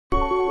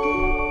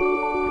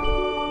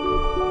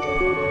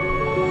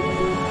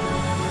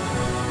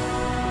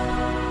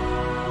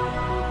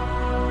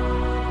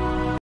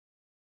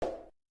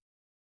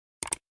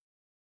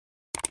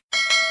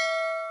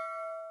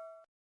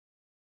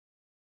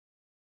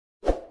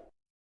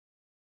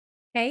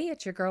Hey,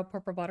 it's your girl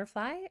Purple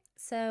Butterfly.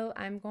 So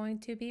I'm going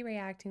to be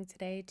reacting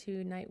today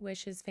to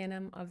Nightwish's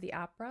Phantom of the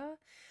Opera.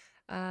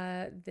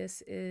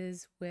 This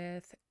is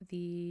with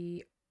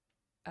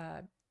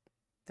uh,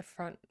 the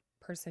front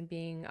person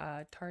being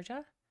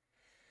Tarja.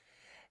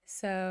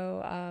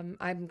 So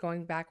I'm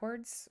going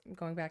backwards,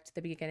 going back to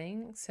the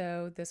beginning.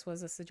 So this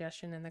was a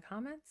suggestion in the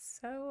comments.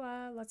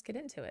 So let's get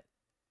into it.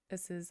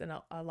 This is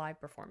a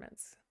live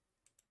performance.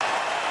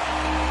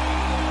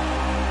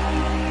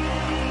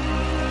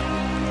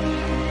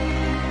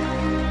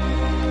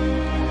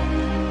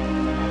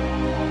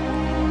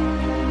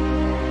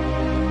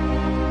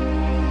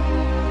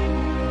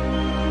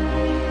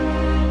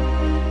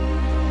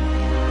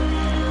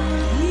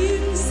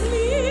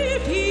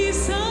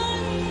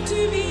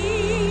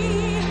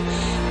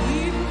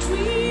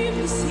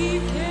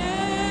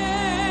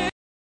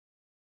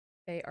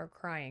 They are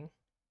crying.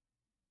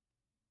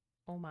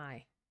 Oh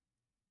my.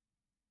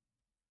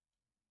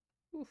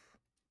 Oof.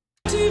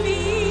 To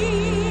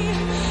me,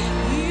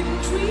 in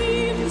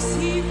dreams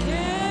he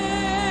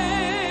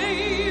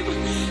came,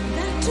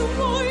 that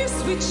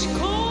voice which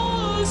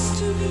calls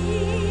to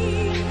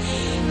me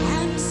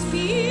and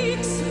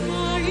speaks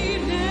my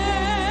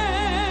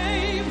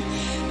name.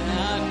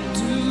 And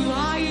do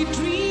I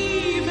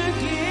dream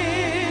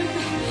again?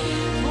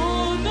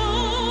 For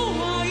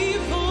now I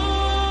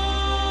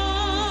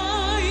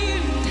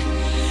find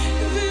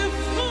the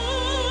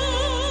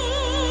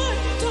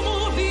phantom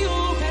of the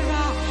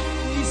opera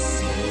is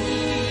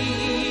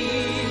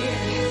here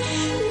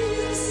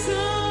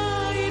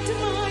inside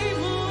my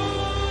mind.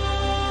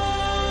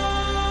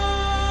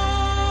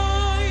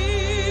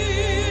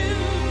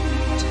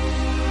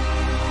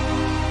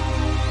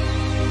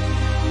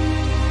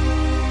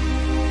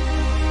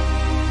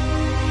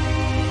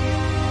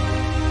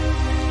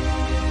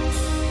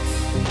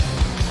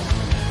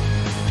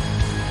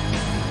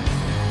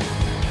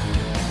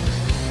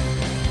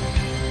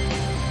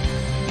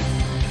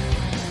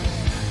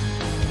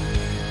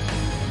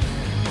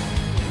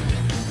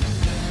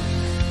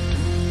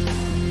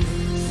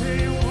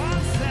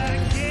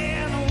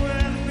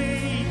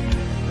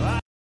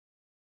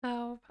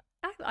 Oh,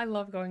 I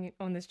love going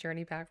on this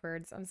journey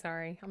backwards. I'm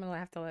sorry. I'm gonna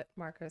have to let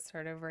Marco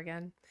start over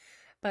again.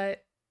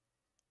 But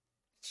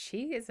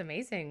she is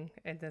amazing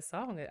in this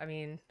song. I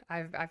mean,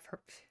 I've heard.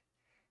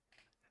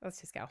 Let's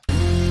just go.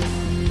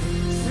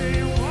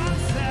 Say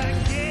once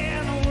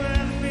again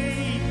with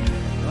me,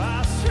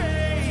 I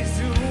stray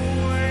to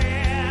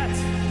it.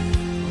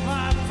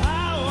 My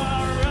power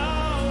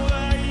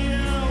over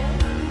you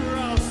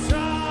grows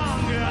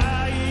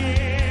stronger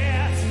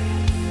yet.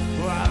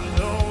 When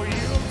though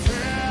you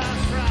turn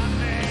from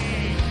me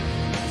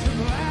to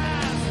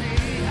glass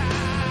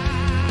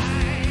behind,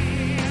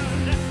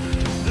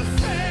 the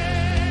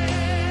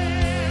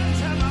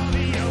phantom of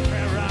the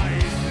opera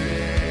is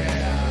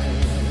there.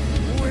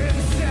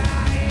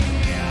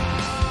 Inside your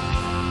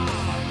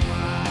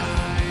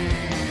mind.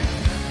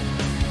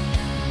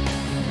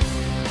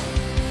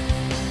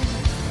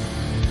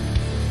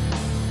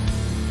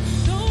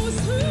 Those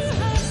who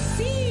have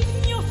seen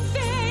your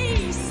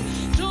face,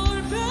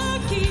 your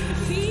working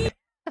feet.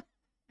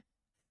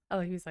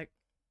 Oh, he was like,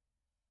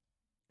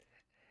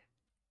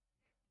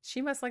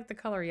 she must like the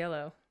color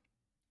yellow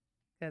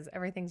because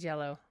everything's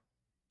yellow.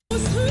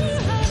 Those who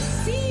have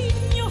seen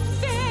your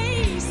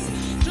face,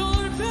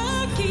 your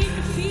working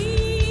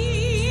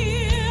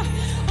fear.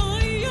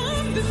 I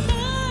am the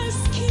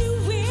mask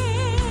you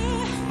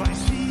wear. My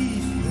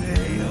feet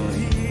they'll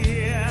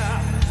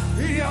hear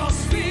your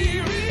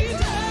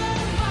spirit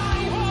and my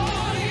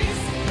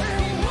voice.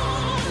 They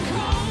won't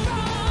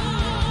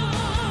combine.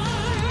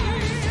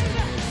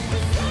 The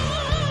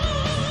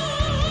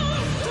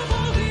phantom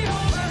of the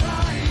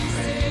opera is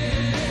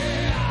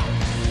here.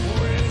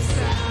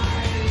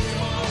 Inside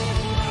your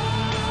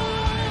mind.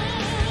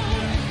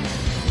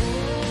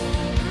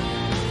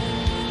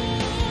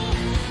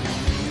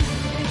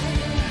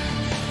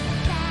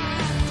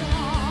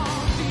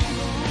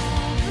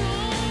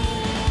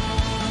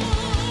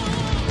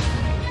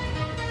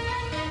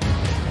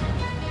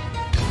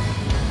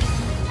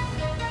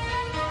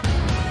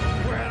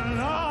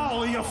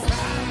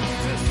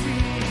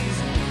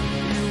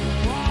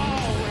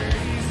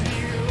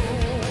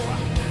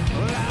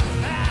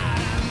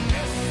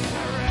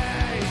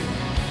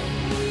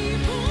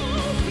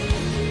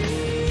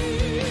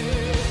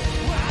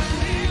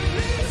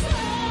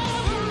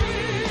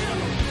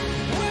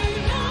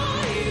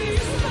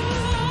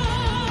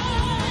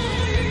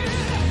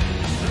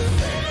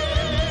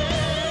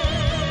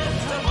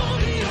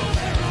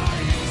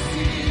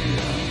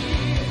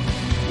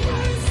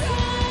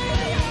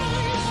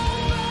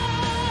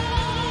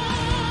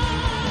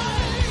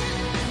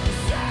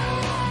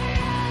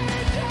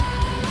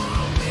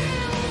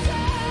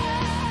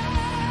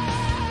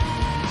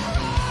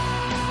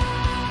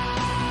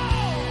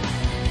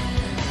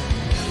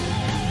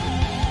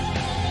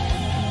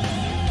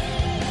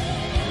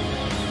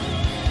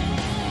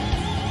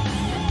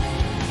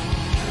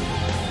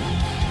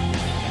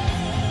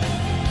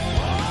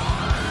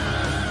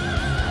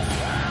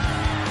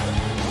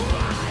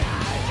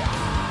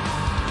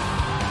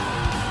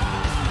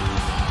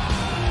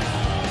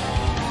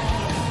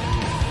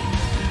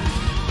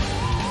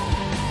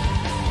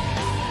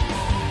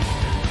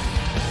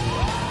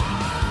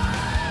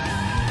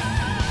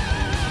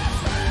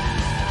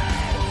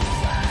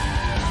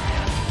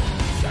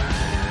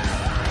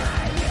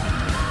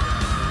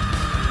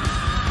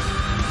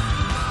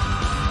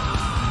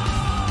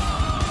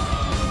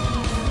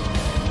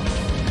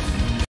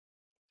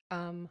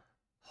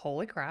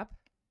 Holy crap.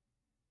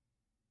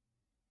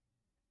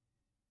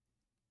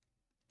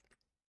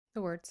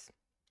 The words.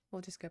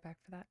 We'll just go back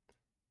for that.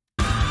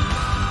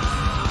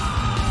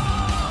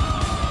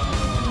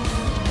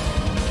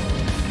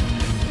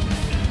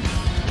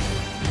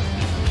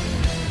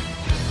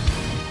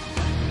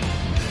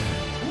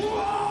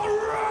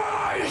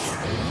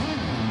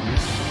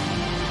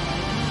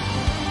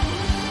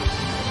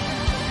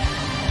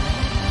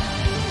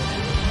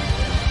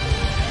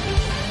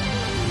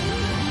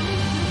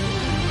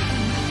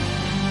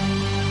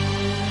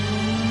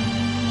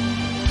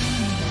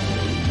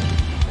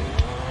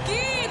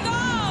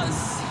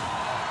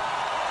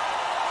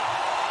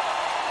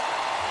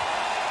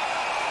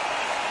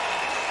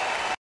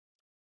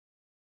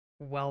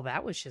 Well,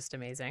 that was just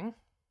amazing.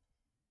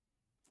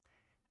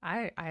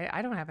 I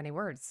don't have any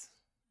words.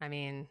 I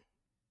mean,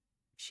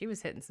 she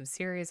was hitting some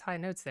serious high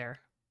notes there.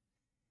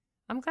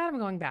 I'm glad I'm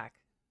going back.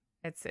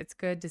 It's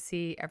good to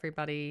see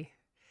everybody,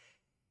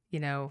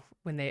 you know,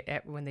 when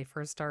they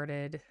first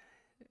started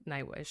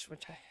Nightwish,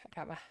 which I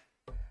got my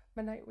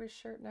Nightwish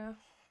shirt now.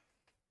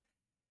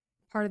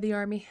 Part of the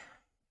army.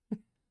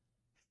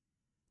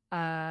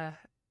 Yeah,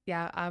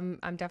 I'm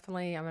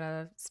definitely I'm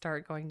gonna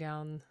start going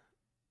down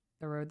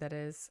the road that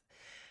is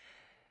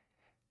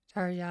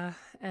Tarja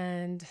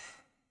and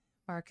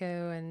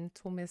Marco and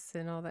Tulmis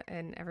and all that,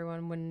 and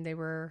everyone when they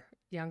were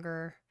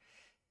younger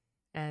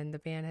and the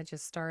band had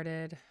just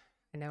started.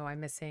 I know I'm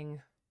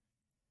missing,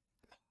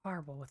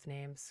 horrible with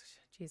names.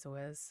 Jeez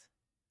whiz.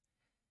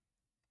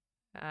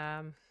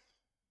 I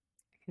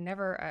can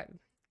never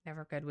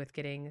good with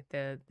getting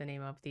the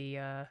name of the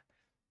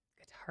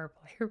guitar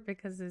player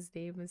because his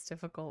name is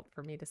difficult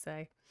for me to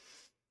say.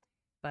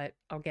 But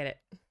I'll get it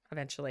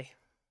eventually.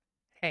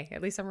 Hey,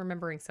 at least I'm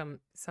remembering some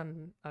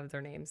of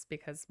their names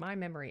because my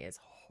memory is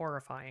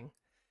horrifying.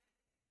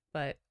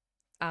 But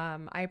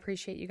I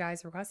appreciate you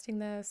guys requesting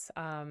this.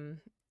 I'll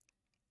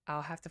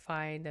have to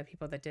find the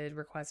people that did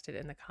request it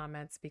in the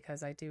comments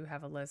because I do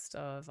have a list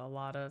of a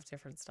lot of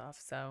different stuff.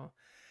 So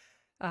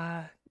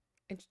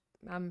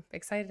I'm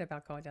excited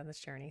about going down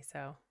this journey.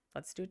 So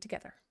let's do it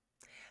together.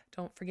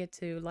 Don't forget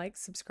to like,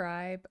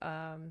 subscribe,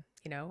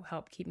 you know,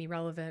 help keep me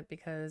relevant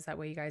because that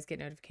way you guys get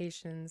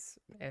notifications.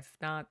 If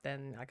not,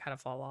 then I kind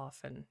of fall off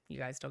and you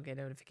guys don't get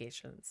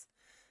notifications.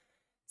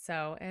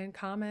 So, and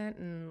comment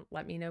and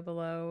let me know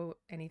below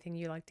anything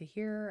you like to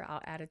hear.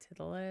 I'll add it to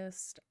the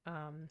list.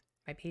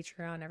 My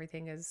Patreon,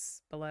 everything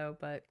is below,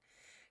 but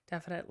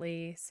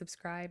definitely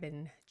subscribe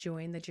and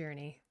join the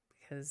journey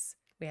because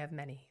we have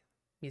many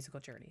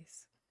musical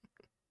journeys.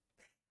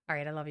 All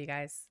right, I love you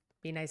guys.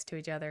 Be nice to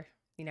each other.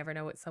 You never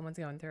know what someone's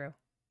going through.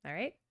 All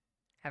right?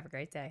 Have a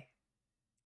great day.